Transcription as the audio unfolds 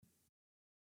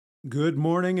Good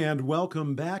morning and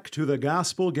welcome back to the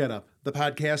Gospel Get Up, the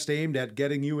podcast aimed at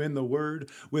getting you in the Word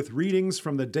with readings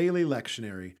from the daily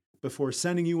lectionary before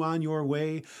sending you on your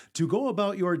way to go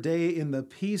about your day in the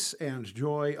peace and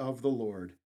joy of the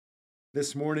Lord.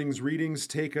 This morning's readings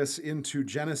take us into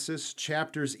Genesis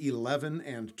chapters 11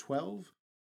 and 12,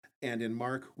 and in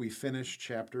Mark we finish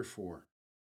chapter 4.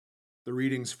 The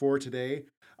readings for today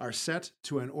are set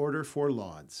to an order for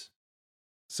Lauds.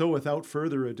 So without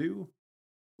further ado,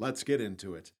 let's get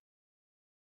into it.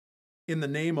 In the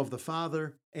name of the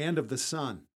Father, and of the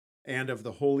Son, and of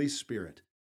the Holy Spirit.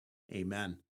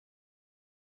 Amen.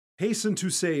 Hasten to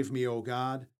save me, O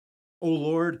God. O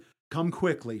Lord, come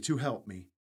quickly to help me.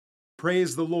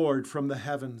 Praise the Lord from the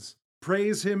heavens.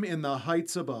 Praise him in the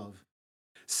heights above.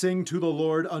 Sing to the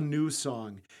Lord a new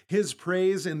song, his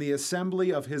praise in the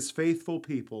assembly of his faithful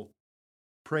people.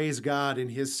 Praise God in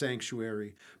his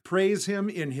sanctuary. Praise him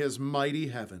in his mighty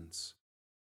heavens.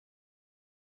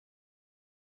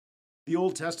 The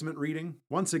Old Testament reading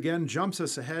once again jumps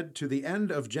us ahead to the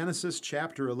end of Genesis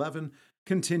chapter 11,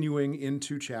 continuing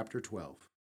into chapter 12.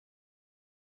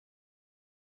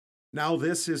 Now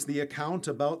this is the account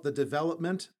about the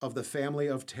development of the family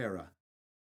of Terah.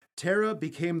 Terah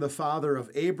became the father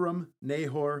of Abram,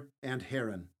 Nahor, and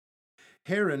Haran.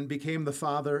 Haran became the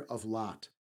father of Lot.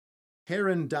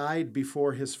 Haran died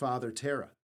before his father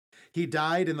Terah. He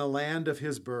died in the land of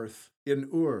his birth, in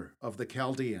Ur of the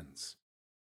Chaldeans.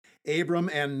 Abram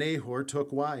and Nahor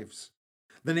took wives.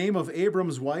 The name of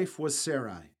Abram's wife was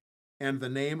Sarai, and the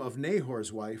name of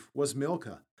Nahor's wife was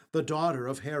Milcah, the daughter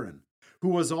of Haran, who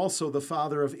was also the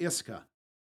father of Iscah.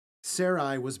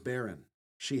 Sarai was barren.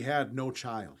 She had no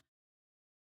child.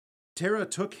 Terah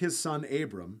took his son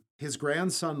Abram, his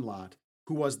grandson Lot,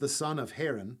 who was the son of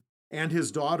Haran, and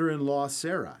his daughter-in-law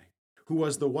Sarai, who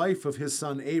was the wife of his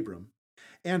son Abram,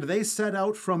 and they set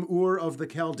out from Ur of the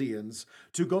Chaldeans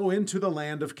to go into the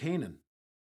land of Canaan.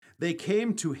 They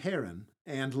came to Haran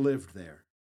and lived there.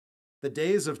 The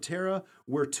days of Terah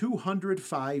were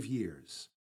 205 years.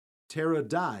 Terah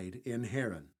died in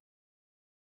Haran.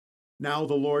 Now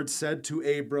the Lord said to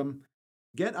Abram,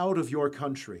 "Get out of your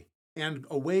country, and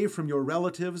away from your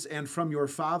relatives and from your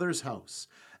father's house,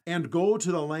 and go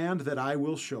to the land that I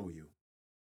will show you.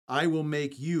 I will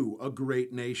make you a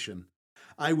great nation.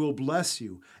 I will bless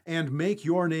you and make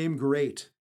your name great.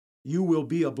 You will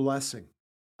be a blessing.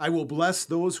 I will bless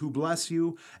those who bless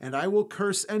you, and I will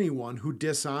curse anyone who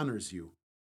dishonors you.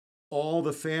 All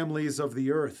the families of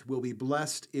the earth will be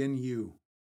blessed in you."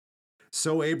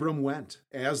 So Abram went,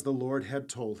 as the Lord had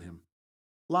told him.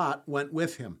 Lot went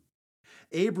with him.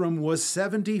 Abram was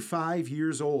 75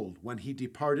 years old when he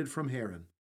departed from Haran.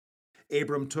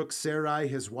 Abram took Sarai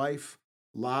his wife,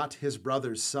 Lot, his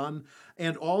brother's son,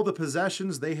 and all the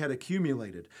possessions they had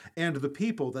accumulated, and the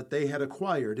people that they had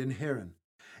acquired in Haran,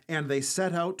 and they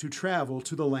set out to travel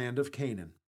to the land of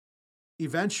Canaan.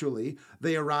 Eventually,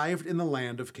 they arrived in the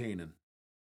land of Canaan.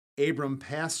 Abram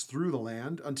passed through the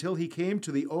land until he came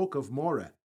to the oak of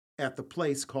Moreh, at the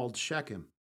place called Shechem.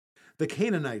 The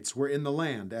Canaanites were in the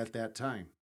land at that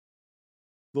time.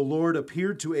 The Lord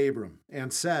appeared to Abram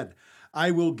and said,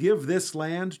 "I will give this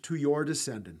land to your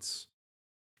descendants."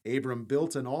 Abram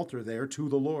built an altar there to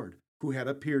the Lord, who had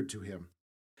appeared to him.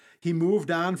 He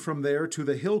moved on from there to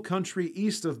the hill country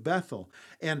east of Bethel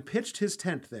and pitched his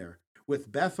tent there,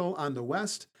 with Bethel on the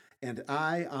west and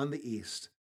Ai on the east.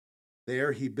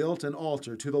 There he built an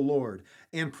altar to the Lord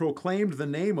and proclaimed the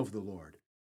name of the Lord.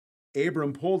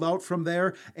 Abram pulled out from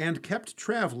there and kept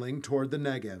traveling toward the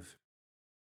Negev.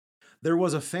 There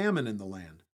was a famine in the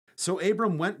land, so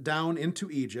Abram went down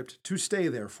into Egypt to stay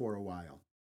there for a while,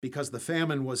 because the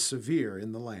famine was severe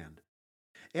in the land.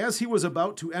 As he was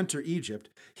about to enter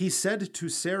Egypt, he said to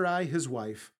Sarai his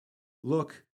wife,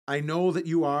 "Look, I know that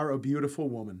you are a beautiful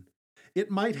woman.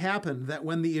 It might happen that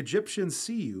when the Egyptians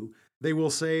see you, they will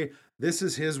say, 'This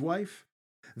is his wife?'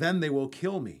 Then they will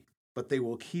kill me, but they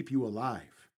will keep you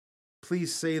alive.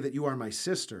 Please say that you are my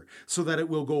sister, so that it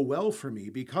will go well for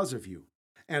me because of you,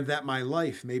 and that my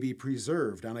life may be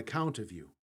preserved on account of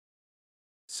you."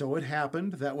 So it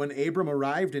happened that when Abram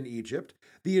arrived in Egypt,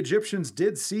 the Egyptians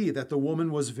did see that the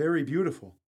woman was very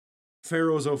beautiful.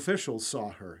 Pharaoh's officials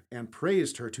saw her and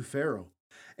praised her to Pharaoh,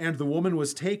 and the woman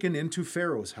was taken into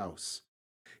Pharaoh's house.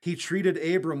 He treated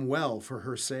Abram well for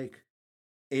her sake.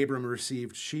 Abram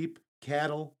received sheep,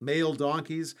 cattle, male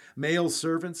donkeys, male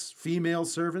servants, female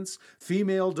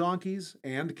donkeys,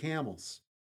 and camels.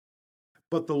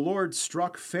 But the Lord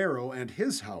struck Pharaoh and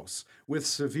his house with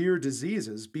severe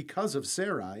diseases because of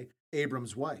Sarai,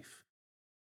 Abram's wife.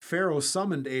 Pharaoh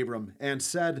summoned Abram and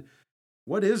said,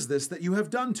 "What is this that you have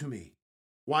done to me?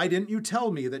 Why didn't you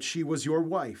tell me that she was your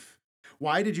wife?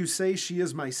 Why did you say she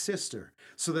is my sister,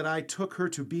 so that I took her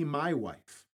to be my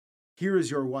wife? Here is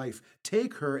your wife.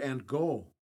 Take her and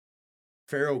go."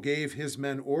 Pharaoh gave his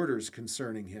men orders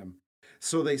concerning him.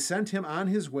 So they sent him on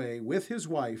his way with his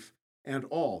wife and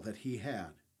all that he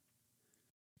had.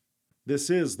 This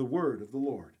is the word of the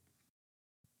Lord.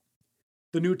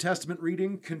 The New Testament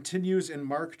reading continues in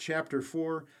Mark chapter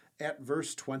 4 at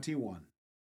verse 21.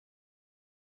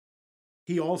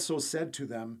 He also said to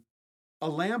them, "A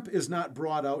lamp is not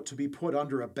brought out to be put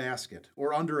under a basket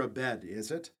or under a bed, is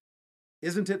it?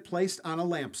 Isn't it placed on a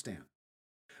lampstand?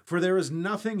 For there is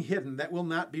nothing hidden that will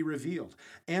not be revealed,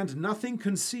 and nothing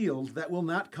concealed that will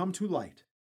not come to light.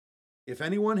 If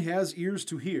anyone has ears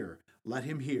to hear, let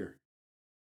him hear."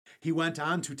 He went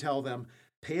on to tell them,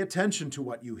 "Pay attention to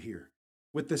what you hear.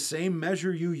 With the same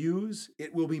measure you use,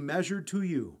 it will be measured to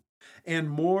you, and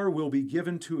more will be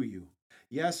given to you.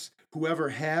 Yes,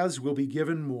 whoever has will be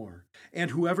given more,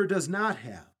 and whoever does not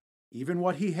have, even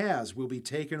what he has will be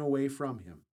taken away from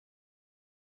him."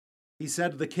 He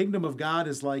said, "The kingdom of God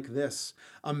is like this.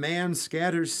 A man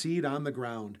scatters seed on the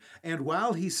ground, and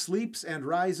while he sleeps and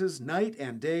rises night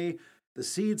and day, the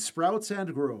seed sprouts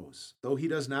and grows, though he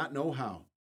does not know how.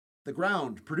 The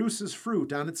ground produces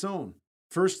fruit on its own.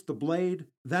 First the blade,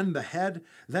 then the head,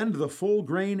 then the full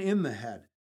grain in the head.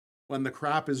 When the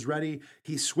crop is ready,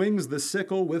 he swings the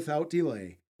sickle without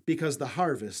delay, because the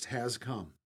harvest has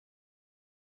come."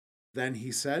 Then he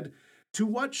said, "To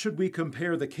what should we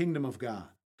compare the kingdom of God?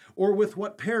 Or with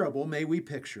what parable may we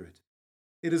picture it?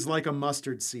 It is like a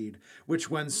mustard seed, which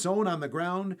when sown on the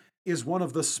ground is one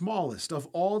of the smallest of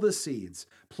all the seeds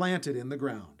planted in the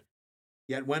ground.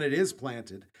 Yet when it is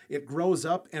planted, it grows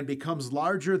up and becomes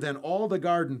larger than all the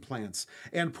garden plants,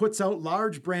 and puts out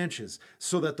large branches,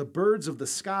 so that the birds of the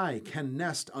sky can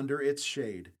nest under its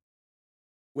shade."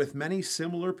 With many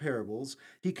similar parables,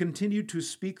 he continued to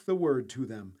speak the word to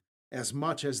them, as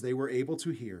much as they were able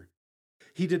to hear.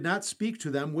 He did not speak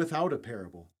to them without a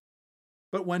parable.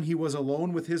 But when he was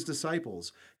alone with his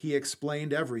disciples, he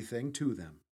explained everything to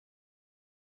them.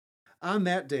 On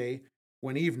that day,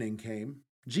 when evening came,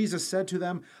 Jesus said to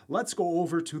them, "Let's go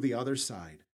over to the other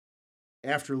side."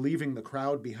 After leaving the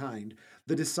crowd behind,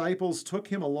 the disciples took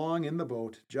him along in the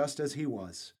boat, just as he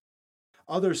was.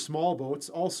 Other small boats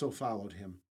also followed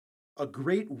him. A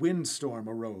great windstorm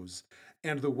arose,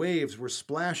 and the waves were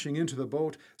splashing into the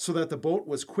boat, so that the boat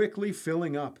was quickly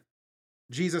filling up.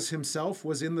 Jesus himself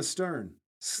was in the stern,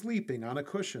 sleeping on a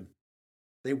cushion.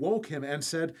 They woke him and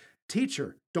said,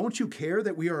 "Teacher, don't you care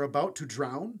that we are about to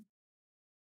drown?"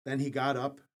 Then he got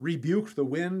up, rebuked the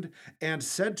wind, and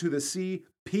said to the sea,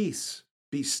 "Peace,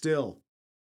 be still."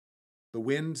 The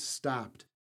wind stopped,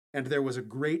 and there was a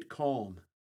great calm.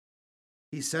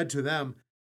 He said to them,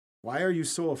 "Why are you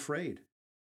so afraid?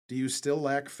 Do you still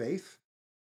lack faith?"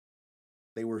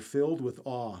 They were filled with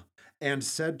awe and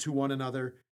said to one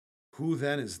another, "Who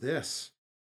then is this?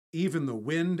 Even the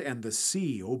wind and the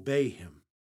sea obey him."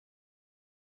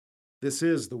 This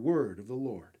is the word of the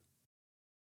Lord.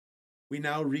 We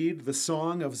now read the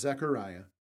Song of Zechariah.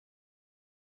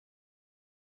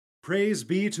 Praise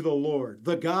be to the Lord,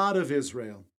 the God of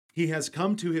Israel. He has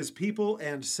come to his people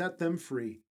and set them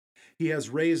free. He has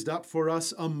raised up for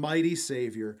us a mighty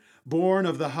Savior, born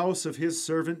of the house of his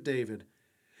servant David.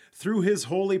 Through his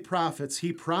holy prophets,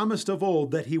 he promised of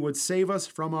old that he would save us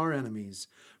from our enemies,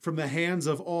 from the hands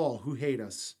of all who hate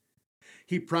us.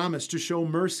 He promised to show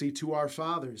mercy to our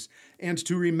fathers and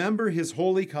to remember his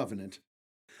holy covenant.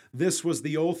 This was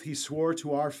the oath he swore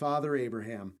to our father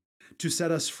Abraham, to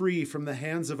set us free from the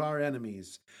hands of our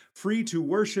enemies, free to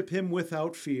worship him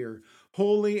without fear,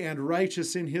 holy and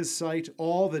righteous in his sight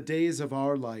all the days of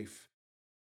our life.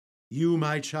 You,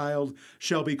 my child,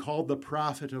 shall be called the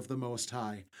prophet of the Most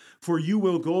High, for you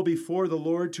will go before the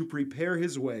Lord to prepare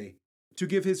his way, to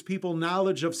give his people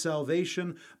knowledge of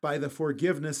salvation by the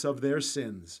forgiveness of their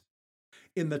sins.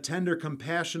 In the tender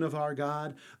compassion of our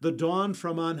God, the dawn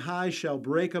from on high shall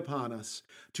break upon us,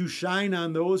 to shine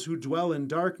on those who dwell in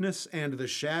darkness and the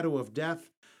shadow of death,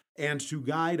 and to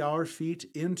guide our feet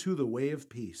into the way of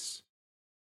peace.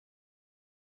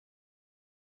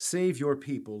 Save your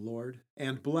people, Lord,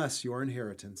 and bless your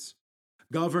inheritance.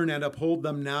 Govern and uphold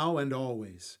them now and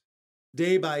always.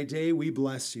 Day by day we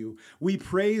bless you. We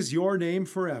praise your name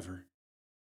forever.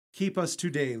 Keep us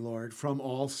today, Lord, from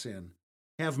all sin.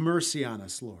 Have mercy on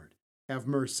us, Lord. Have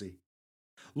mercy.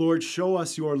 Lord, show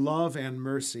us your love and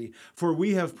mercy, for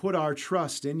we have put our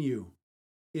trust in you.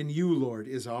 In you, Lord,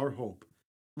 is our hope.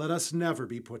 Let us never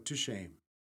be put to shame.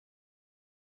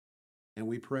 And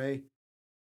we pray,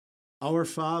 Our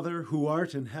Father, who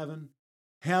art in heaven,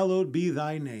 hallowed be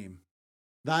thy name.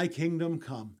 Thy kingdom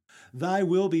come. Thy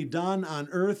will be done on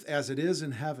earth as it is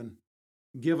in heaven.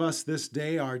 Give us this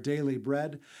day our daily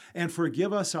bread, and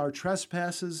forgive us our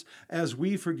trespasses as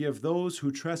we forgive those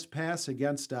who trespass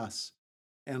against us.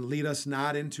 And lead us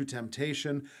not into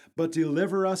temptation, but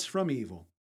deliver us from evil.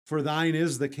 For thine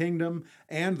is the kingdom,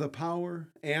 and the power,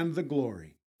 and the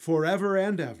glory, forever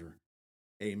and ever.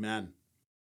 Amen.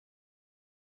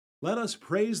 Let us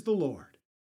praise the Lord.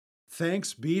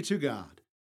 Thanks be to God.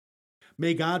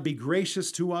 May God be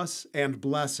gracious to us and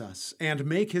bless us, and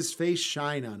make his face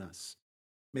shine on us.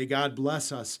 May God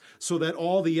bless us so that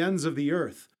all the ends of the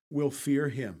earth will fear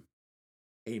him.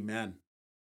 Amen.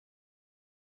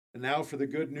 And now for the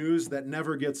good news that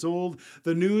never gets old,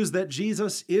 the news that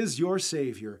Jesus is your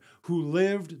Savior, who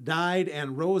lived, died,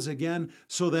 and rose again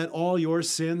so that all your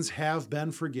sins have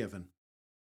been forgiven.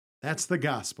 That's the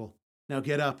gospel. Now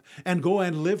get up and go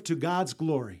and live to God's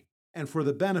glory and for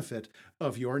the benefit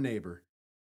of your neighbor.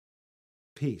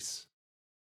 Peace.